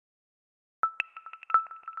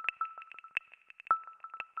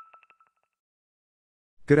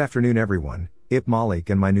Good afternoon everyone, Ip Malik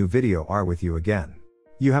and my new video are with you again.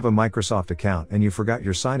 You have a Microsoft account and you forgot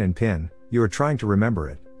your sign-in PIN, you are trying to remember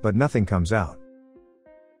it, but nothing comes out.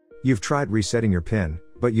 You've tried resetting your PIN,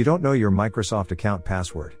 but you don't know your Microsoft account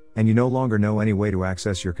password, and you no longer know any way to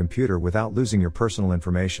access your computer without losing your personal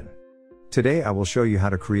information. Today I will show you how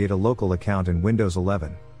to create a local account in Windows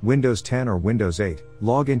 11, Windows 10 or Windows 8,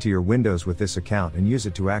 log into your Windows with this account and use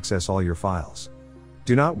it to access all your files.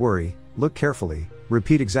 Do not worry, look carefully,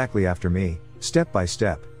 repeat exactly after me, step by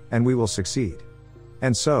step, and we will succeed.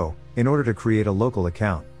 And so, in order to create a local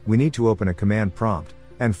account, we need to open a command prompt,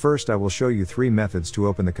 and first I will show you 3 methods to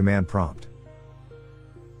open the command prompt.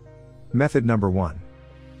 Method number 1.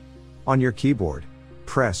 On your keyboard,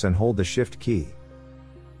 press and hold the Shift key.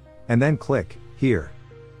 And then click, here.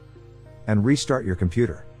 And restart your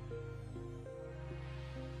computer.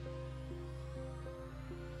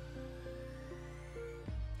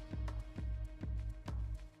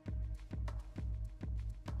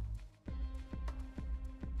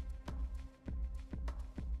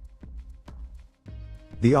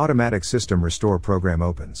 The automatic system restore program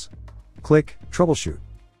opens. Click Troubleshoot.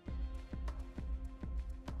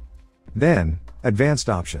 Then, Advanced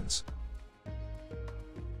Options.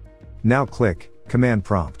 Now click Command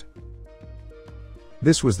Prompt.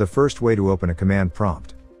 This was the first way to open a command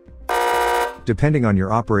prompt. Depending on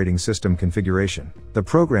your operating system configuration, the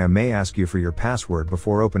program may ask you for your password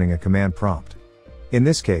before opening a command prompt. In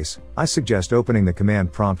this case, I suggest opening the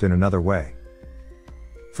command prompt in another way.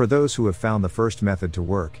 For those who have found the first method to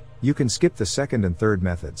work, you can skip the second and third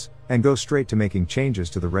methods, and go straight to making changes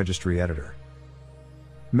to the registry editor.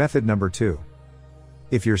 Method number 2.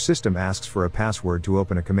 If your system asks for a password to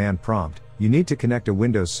open a command prompt, you need to connect a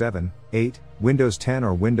Windows 7, 8, Windows 10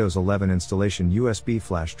 or Windows 11 installation USB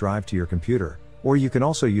flash drive to your computer, or you can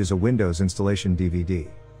also use a Windows installation DVD.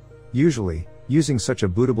 Usually, using such a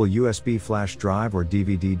bootable USB flash drive or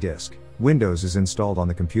DVD disk, Windows is installed on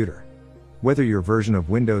the computer. Whether your version of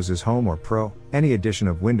Windows is Home or Pro, any edition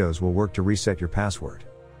of Windows will work to reset your password.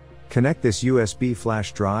 Connect this USB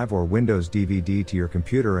flash drive or Windows DVD to your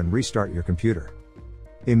computer and restart your computer.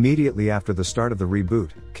 Immediately after the start of the reboot,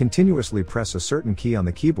 continuously press a certain key on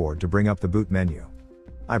the keyboard to bring up the boot menu.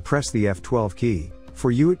 I press the F12 key, for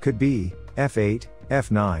you it could be F8,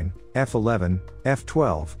 F9, F11,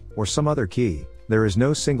 F12, or some other key. There is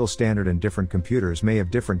no single standard and different computers may have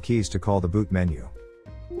different keys to call the boot menu.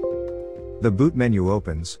 The boot menu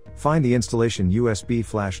opens, find the installation USB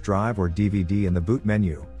flash drive or DVD in the boot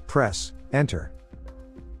menu, press Enter.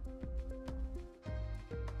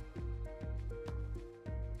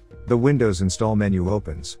 The Windows install menu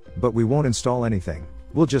opens, but we won't install anything,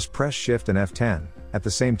 we'll just press Shift and F10 at the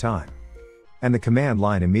same time. And the command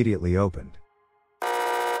line immediately opened.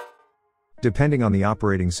 Depending on the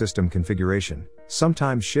operating system configuration,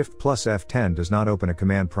 sometimes Shift plus F10 does not open a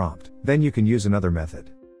command prompt, then you can use another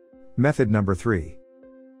method. Method number 3.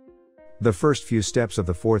 The first few steps of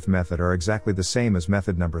the fourth method are exactly the same as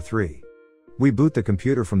method number 3. We boot the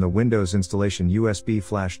computer from the Windows installation USB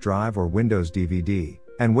flash drive or Windows DVD,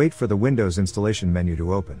 and wait for the Windows installation menu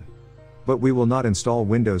to open. But we will not install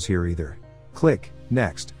Windows here either. Click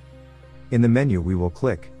Next. In the menu we will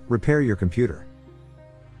click Repair your computer.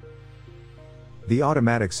 The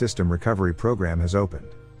automatic system recovery program has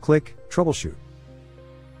opened. Click Troubleshoot.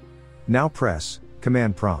 Now press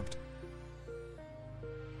Command Prompt.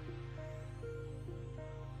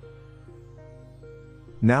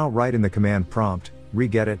 Now write in the command prompt,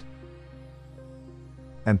 regedit,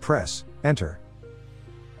 and press Enter.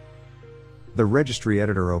 The registry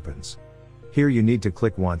editor opens. Here you need to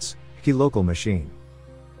click once, key local machine.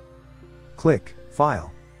 Click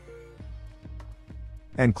File.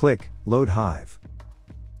 And click Load Hive.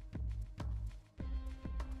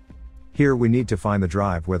 Here we need to find the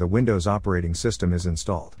drive where the Windows operating system is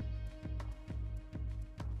installed.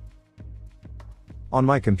 On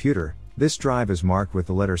my computer, this drive is marked with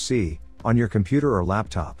the letter C. On your computer or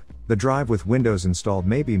laptop, the drive with Windows installed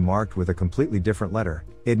may be marked with a completely different letter.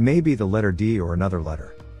 It may be the letter D or another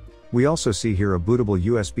letter. We also see here a bootable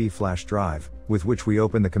USB flash drive, with which we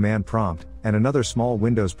open the command prompt, and another small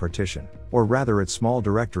Windows partition, or rather its small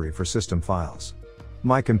directory for system files.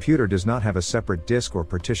 My computer does not have a separate disk or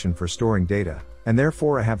partition for storing data, and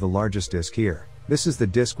therefore I have the largest disk here. This is the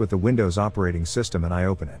disk with the Windows operating system and I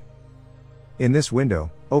open it. In this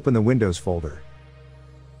window, open the Windows folder.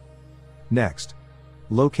 Next,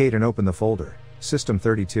 locate and open the folder,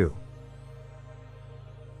 System32.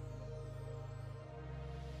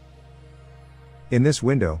 In this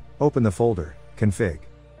window, open the folder, Config.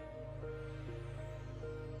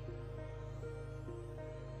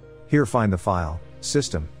 Here find the file,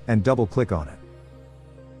 System, and double-click on it.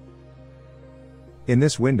 In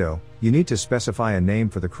this window, you need to specify a name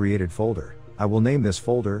for the created folder. I will name this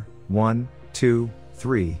folder 1, 2,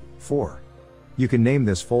 3, 4. You can name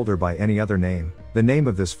this folder by any other name. The name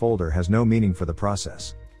of this folder has no meaning for the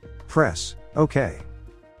process. Press OK.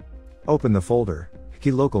 Open the folder,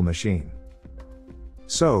 key local machine.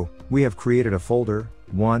 So, we have created a folder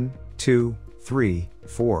 1, 2, 3,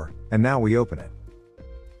 4, and now we open it.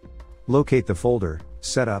 Locate the folder,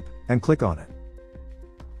 Setup, and click on it.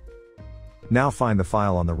 Now find the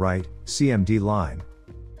file on the right, CMD line,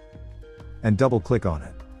 and double-click on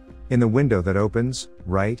it. In the window that opens,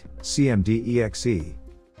 write, CMD.exe.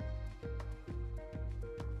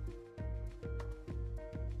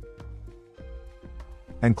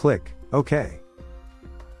 And click, OK.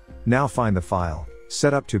 Now find the file,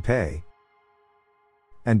 Setup to Pay,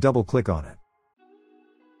 and double-click on it.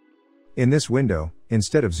 In this window,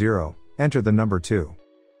 instead of 0, enter the number 2.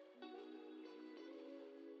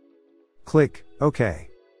 Click OK.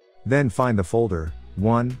 Then find the folder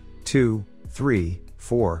 1, 2, 3,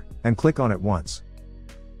 4, and click on it once.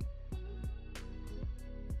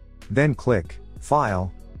 Then click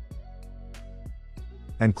File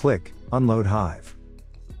and click Unload Hive.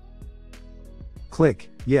 Click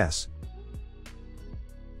Yes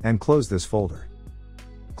and close this folder.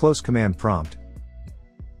 Close Command Prompt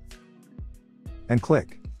and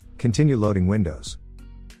click Continue loading Windows.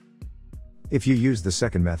 If you use the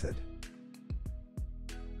second method,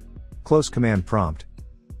 close Command Prompt,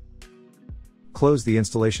 close the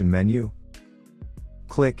installation menu,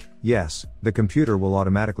 click Yes, the computer will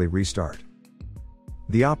automatically restart.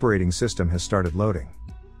 The operating system has started loading.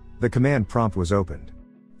 The command prompt was opened.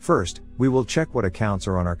 First, we will check what accounts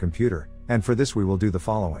are on our computer, and for this we will do the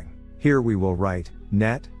following. Here we will write,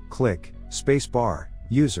 net, click, spacebar,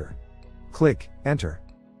 user. Click, enter.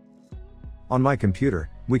 On my computer,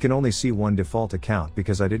 we can only see one default account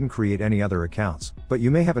because I didn't create any other accounts, but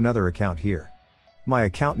you may have another account here. My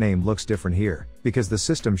account name looks different here, because the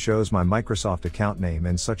system shows my Microsoft account name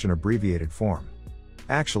in such an abbreviated form.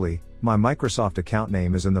 Actually, my Microsoft account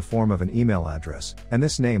name is in the form of an email address, and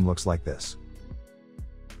this name looks like this.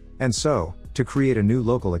 And so, to create a new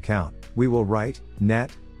local account, we will write,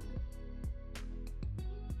 net,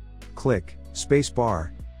 click,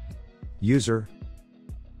 spacebar, user,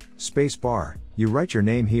 spacebar, you write your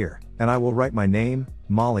name here, and I will write my name,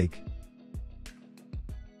 Malik.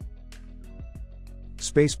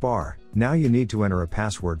 Spacebar, now you need to enter a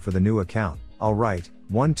password for the new account. I'll write,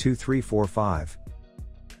 12345.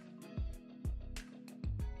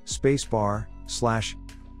 Spacebar,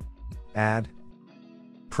 / add.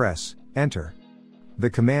 Press, enter. The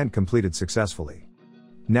command completed successfully.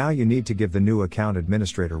 Now you need to give the new account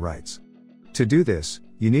administrator rights. To do this,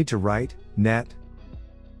 you need to write, net,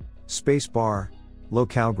 spacebar,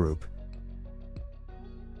 localgroup.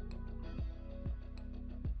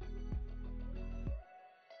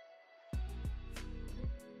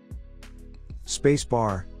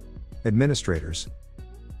 Spacebar, administrators.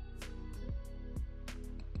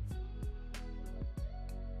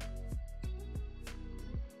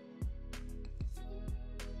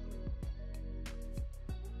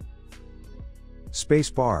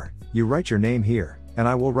 Spacebar, you write your name here, and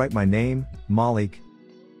I will write my name, Malik.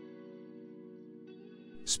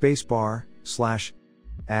 Spacebar,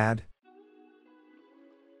 / add.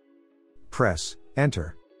 Press,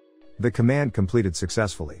 enter. The command completed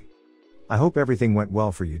successfully. I hope everything went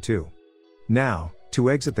well for you too. Now, to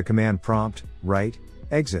exit the command prompt, write,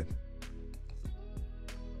 exit.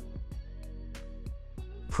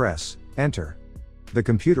 Press, enter. The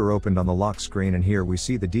computer opened on the lock screen, and here we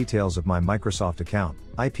see the details of my Microsoft account,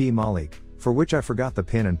 IP Malik, for which I forgot the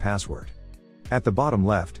PIN and password. At the bottom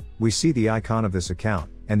left, we see the icon of this account,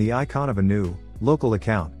 and the icon of a new, local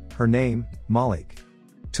account, her name, Malik.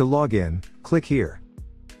 To log in, click here.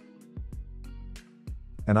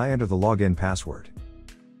 And I enter the login password.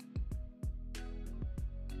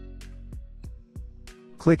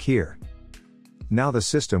 Click here. Now the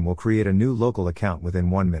system will create a new local account within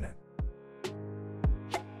 1 minute.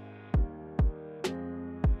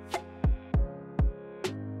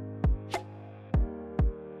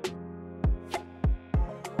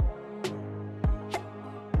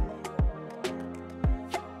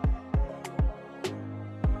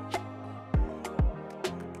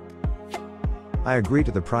 I agree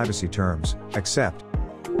to the privacy terms, accept,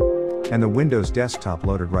 and the Windows desktop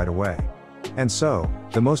loaded right away. And so,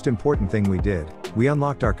 the most important thing we did, we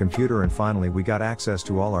unlocked our computer and finally we got access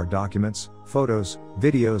to all our documents, photos,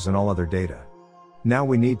 videos and all other data. Now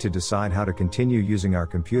we need to decide how to continue using our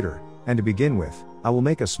computer, and to begin with, I will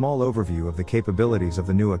make a small overview of the capabilities of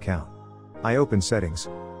the new account. I open Settings.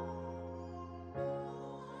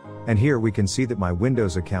 And here we can see that my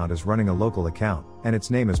Windows account is running a local account, and its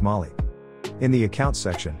name is Malik. In the account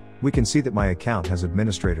section, we can see that my account has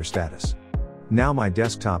administrator status. Now my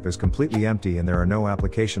desktop is completely empty and there are no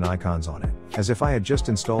application icons on it, as if I had just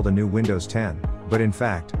installed a new Windows 10, but in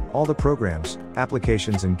fact, all the programs,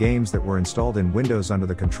 applications and games that were installed in Windows under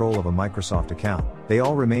the control of a Microsoft account, they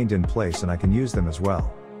all remained in place and I can use them as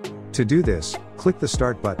well. To do this, click the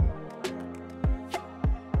Start button.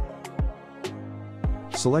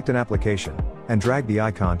 Select an application, and drag the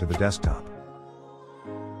icon to the desktop.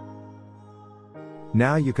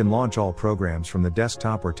 Now you can launch all programs from the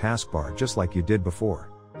desktop or taskbar just like you did before.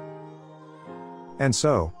 And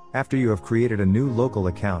so, after you have created a new local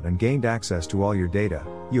account and gained access to all your data,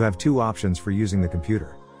 you have two options for using the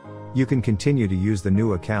computer. You can continue to use the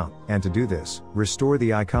new account, and to do this, restore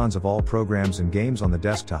the icons of all programs and games on the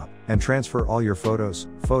desktop, and transfer all your photos,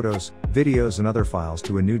 videos and other files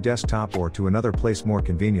to a new desktop or to another place more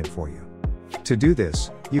convenient for you. To do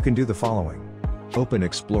this, you can do the following. Open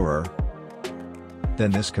Explorer,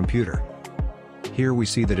 then this computer. Here we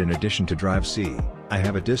see that in addition to drive C, I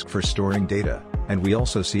have a disk for storing data, and we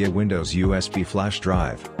also see a Windows USB flash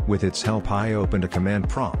drive. With its help I opened a command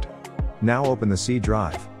prompt. Now open the C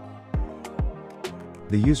drive,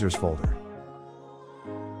 the users folder.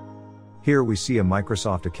 Here we see a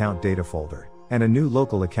Microsoft account data folder, and a new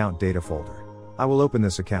local account data folder. I will open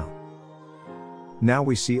this account. Now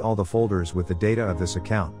we see all the folders with the data of this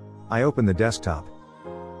account. I open the desktop,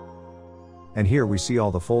 and here we see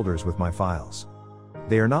all the folders with my files.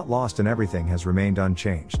 They are not lost and everything has remained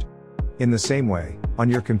unchanged. In the same way, on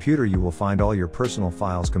your computer you will find all your personal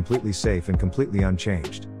files completely safe and completely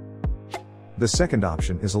unchanged. The second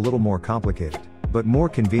option is a little more complicated, but more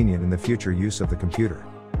convenient in the future use of the computer.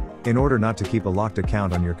 In order not to keep a locked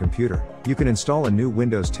account on your computer, you can install a new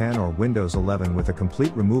Windows 10 or Windows 11 with a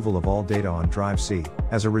complete removal of all data on drive C.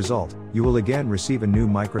 As a result, you will again receive a new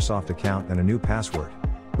Microsoft account and a new password.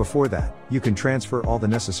 Before that, you can transfer all the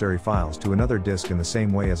necessary files to another disk in the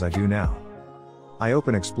same way as I do now. I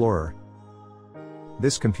open Explorer,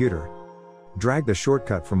 this computer, drag the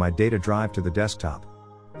shortcut from my data drive to the desktop,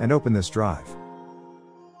 and open this drive.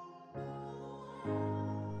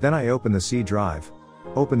 Then I open the C drive,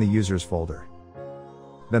 open the users folder,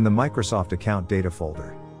 then the Microsoft account data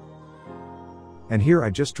folder. And here I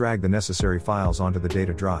just drag the necessary files onto the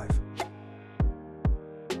data drive.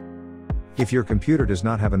 If your computer does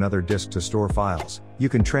not have another disk to store files, you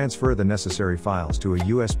can transfer the necessary files to a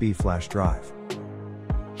USB flash drive.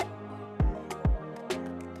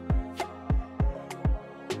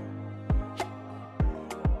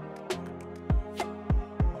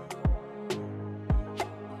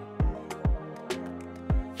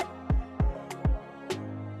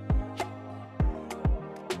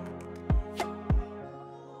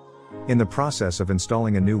 In the process of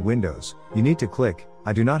installing a new Windows, you need to click,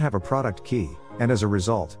 I do not have a product key, and as a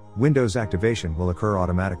result, Windows activation will occur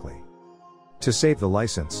automatically. To save the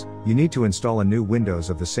license, you need to install a new Windows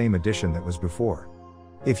of the same edition that was before.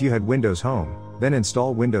 If you had Windows Home, then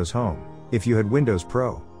install Windows Home. If you had Windows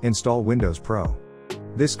Pro, install Windows Pro.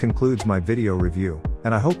 This concludes my video review,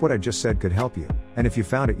 and I hope what I just said could help you, and if you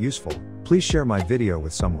found it useful, please share my video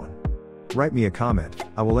with someone. Write me a comment,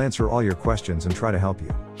 I will answer all your questions and try to help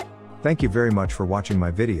you. Thank you very much for watching my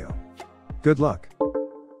video. Good luck.